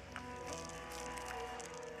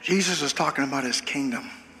 Jesus is talking about his kingdom.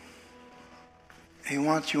 He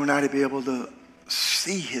wants you and I to be able to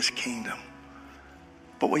see his kingdom.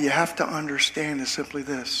 But what you have to understand is simply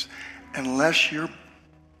this. Unless you're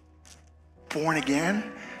born again,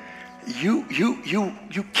 you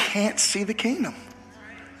can't see the kingdom.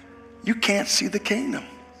 You can't see the kingdom.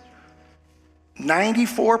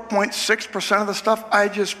 94.6% of the stuff I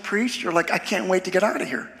just preached, you're like, I can't wait to get out of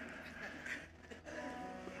here.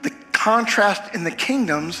 The contrast in the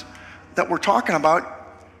kingdoms that we're talking about,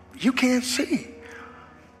 you can't see.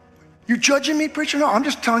 You judging me, preacher? No, I'm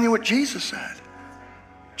just telling you what Jesus said.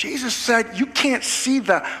 Jesus said you can't see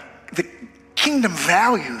the kingdom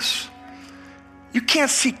values. You can't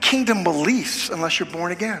see kingdom beliefs unless you're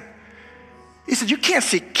born again. He said you can't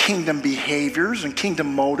see kingdom behaviors and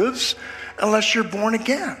kingdom motives unless you're born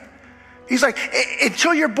again. He's like,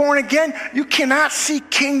 until you're born again, you cannot see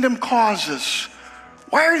kingdom causes.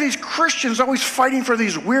 Why are these Christians always fighting for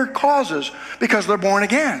these weird causes? Because they're born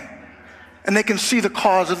again. And they can see the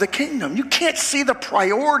cause of the kingdom. You can't see the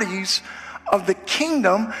priorities of the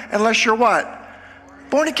kingdom unless you're what?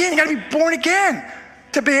 Born again. You got to be born again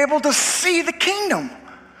to be able to see the kingdom.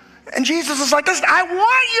 And Jesus is like, listen, I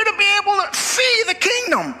want you to be able to see the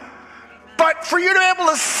kingdom. But for you to be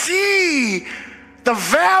able to see the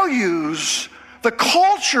values, the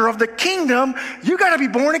culture of the kingdom, you got to be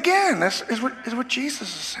born again. That's what Jesus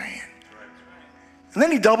is saying. And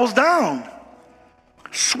then he doubles down.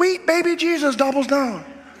 Sweet baby Jesus doubles down.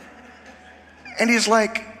 And he's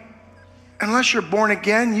like, unless you're born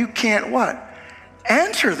again, you can't what?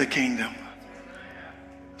 Enter the kingdom.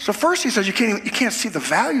 So first he says you can't see the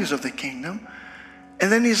values of the kingdom.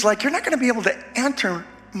 And then he's like, you're not going to be able to enter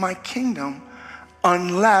my kingdom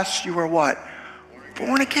unless you are what?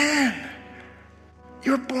 Born again.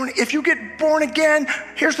 You're born. If you get born again,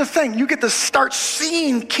 here's the thing. You get to start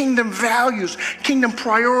seeing kingdom values, kingdom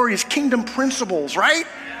priorities, kingdom principles, right?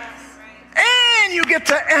 And you get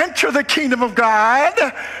to enter the kingdom of God.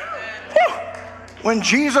 Whew. When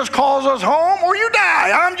Jesus calls us home or you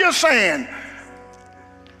die, I'm just saying.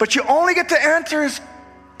 But you only get to enter his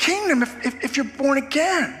kingdom if you're born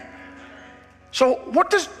again. So what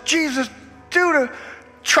does Jesus do to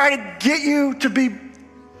try to get you to be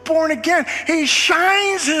born again? He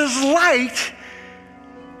shines his light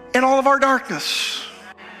in all of our darkness.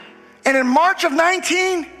 And in March of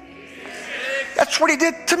 19, that's what he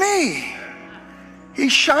did to me. He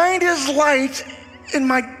shined his light in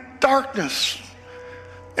my darkness.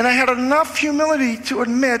 And I had enough humility to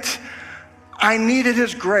admit I needed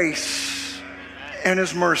his grace and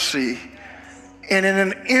his mercy. And in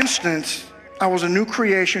an instant, I was a new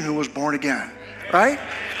creation who was born again, right?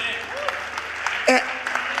 And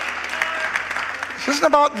this isn't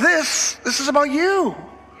about this is about you.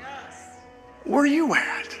 Where are you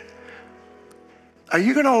at? Are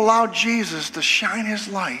you going to allow Jesus to shine his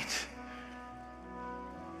light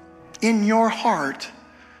in your heart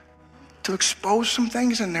to expose some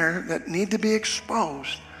things in there that need to be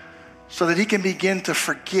exposed so that he can begin to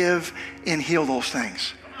forgive and heal those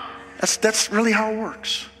things? That's really how it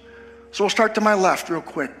works. So we'll start to my left real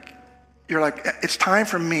quick. You're like, it's time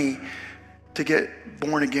for me to get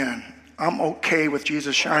born again. I'm okay with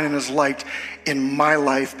Jesus shining his light in my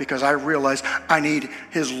life because I realize I need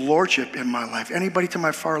his lordship in my life. Anybody to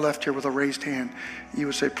my far left here with a raised hand, you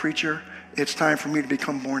would say, preacher, it's time for me to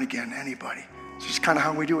become born again. Anybody? It's just kind of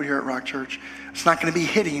how we do it here at Rock Church. It's not going to be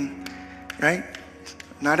hitting, right?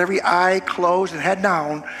 Not every eye closed and head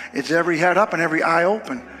down. It's every head up and every eye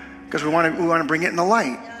open because we want to bring it in the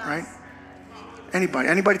light, right?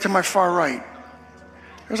 Anybody to my far right?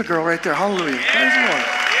 There's a girl right there. Hallelujah. Praise the Lord.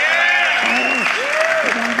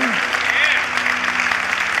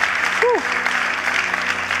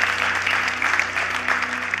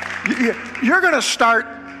 Hallelujah. You're going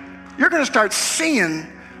to start seeing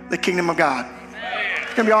the kingdom of God.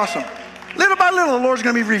 It's going to be awesome. Little by little, the Lord's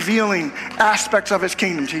going to be revealing aspects of his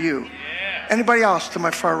kingdom to you. Anybody else to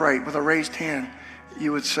my far right with a raised hand,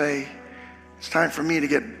 you would say, it's time for me to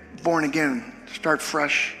get born again, start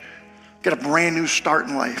fresh, get a brand new start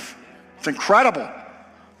in life. It's incredible.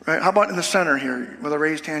 Right? How about in the center here with a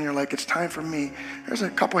raised hand? You're like, it's time for me. There's a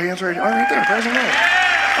couple hands right there. Praise the Lord.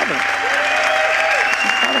 Love it.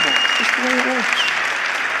 Incredible. Just the way it works.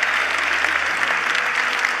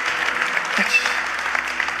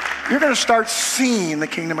 You're going to start seeing the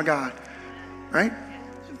kingdom of God, right?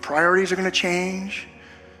 Priorities are going to change.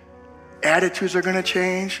 Attitudes are going to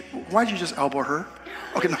change. Why'd you just elbow her?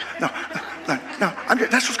 Okay, no.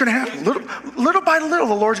 That's what's going to happen. Little by little,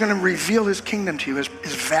 the Lord's going to reveal his kingdom to you, his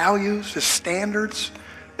values, his standards.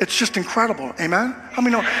 It's just incredible. Amen? How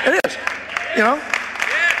many know? It is. You know?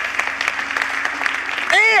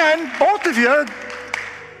 both of you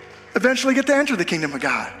eventually get to enter the kingdom of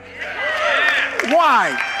God.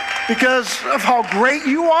 Why? Because of how great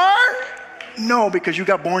you are? No, because you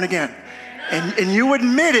got born again. And you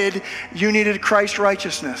admitted you needed Christ's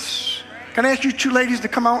righteousness. Can I ask you two ladies to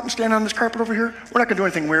come out and stand on this carpet over here? We're not going to do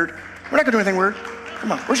anything weird. We're not going to do anything weird.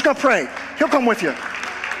 Come on. We're just going to pray. He'll come with you.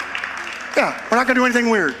 Yeah, we're not going to do anything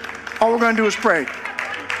weird. All we're going to do is pray.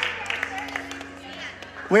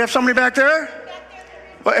 We have somebody back there?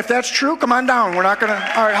 Well, if that's true, come on down. We're not going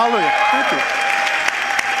to. All right, hallelujah. Thank you.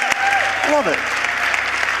 I love it.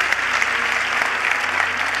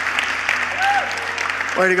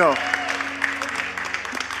 Way to go.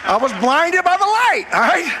 I was blinded by the light, all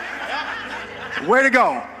right? Way to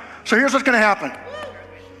go. So here's what's going to happen.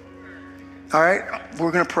 All right?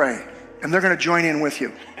 We're going to pray, and they're going to join in with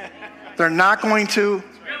you. They're not going to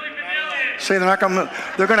say they're not going to.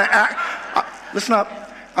 They're going to act. Listen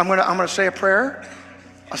up. I'm going to say a prayer,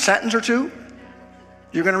 a sentence or two.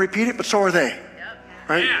 You're going to repeat it, but so are they.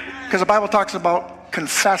 Right? Because the Bible talks about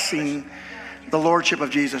confessing the lordship of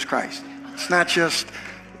Jesus Christ. It's not just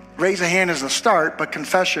raise a hand as the start, but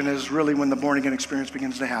confession is really when the born-again experience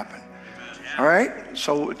begins to happen. All right?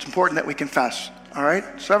 So it's important that we confess. All right?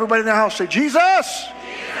 So everybody in the house say, Jesus,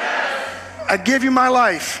 I give you my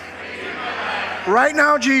life. Right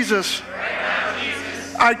now, Jesus,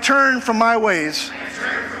 I turn from my ways.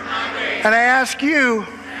 And I ask you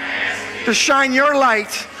to shine your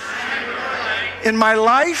light in my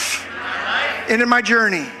life and in my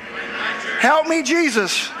journey. Help me,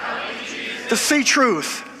 Jesus, to see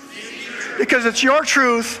truth. Because it's your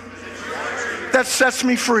truth that sets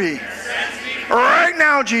me free. Right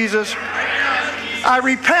now, Jesus, I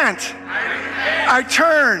repent. I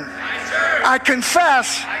turn. I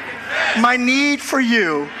confess my need for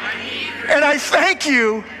you. And I thank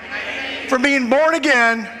you for being born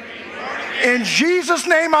again. In Jesus'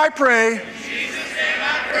 name I pray.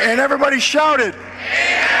 And everybody shouted.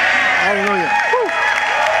 Hallelujah. Woo.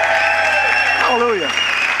 Hallelujah.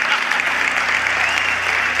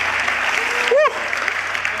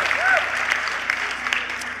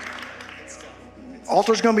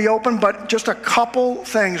 Altar's going to be open, but just a couple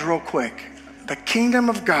things real quick. The kingdom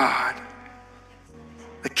of God,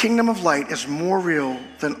 the kingdom of light is more real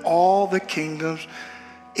than all the kingdoms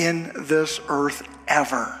in this earth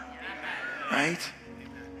ever. Right?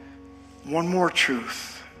 One more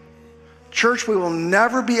truth. Church, we will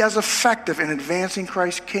never be as effective in advancing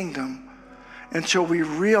Christ's kingdom until we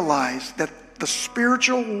realize that the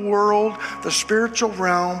spiritual world, the spiritual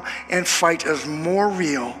realm, and fight is more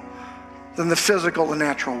real than the physical and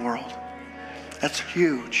natural world. That's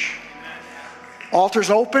huge. Altar's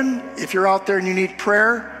open. If you're out there and you need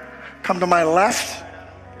prayer, come to my left.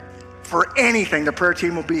 For anything, the prayer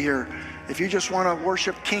team will be here. If you just want to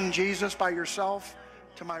worship King Jesus by yourself,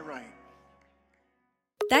 to my right.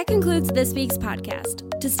 That concludes this week's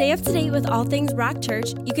podcast. To stay up to date with all things Rock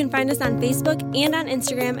Church, you can find us on Facebook and on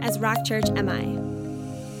Instagram as Rock Church MI.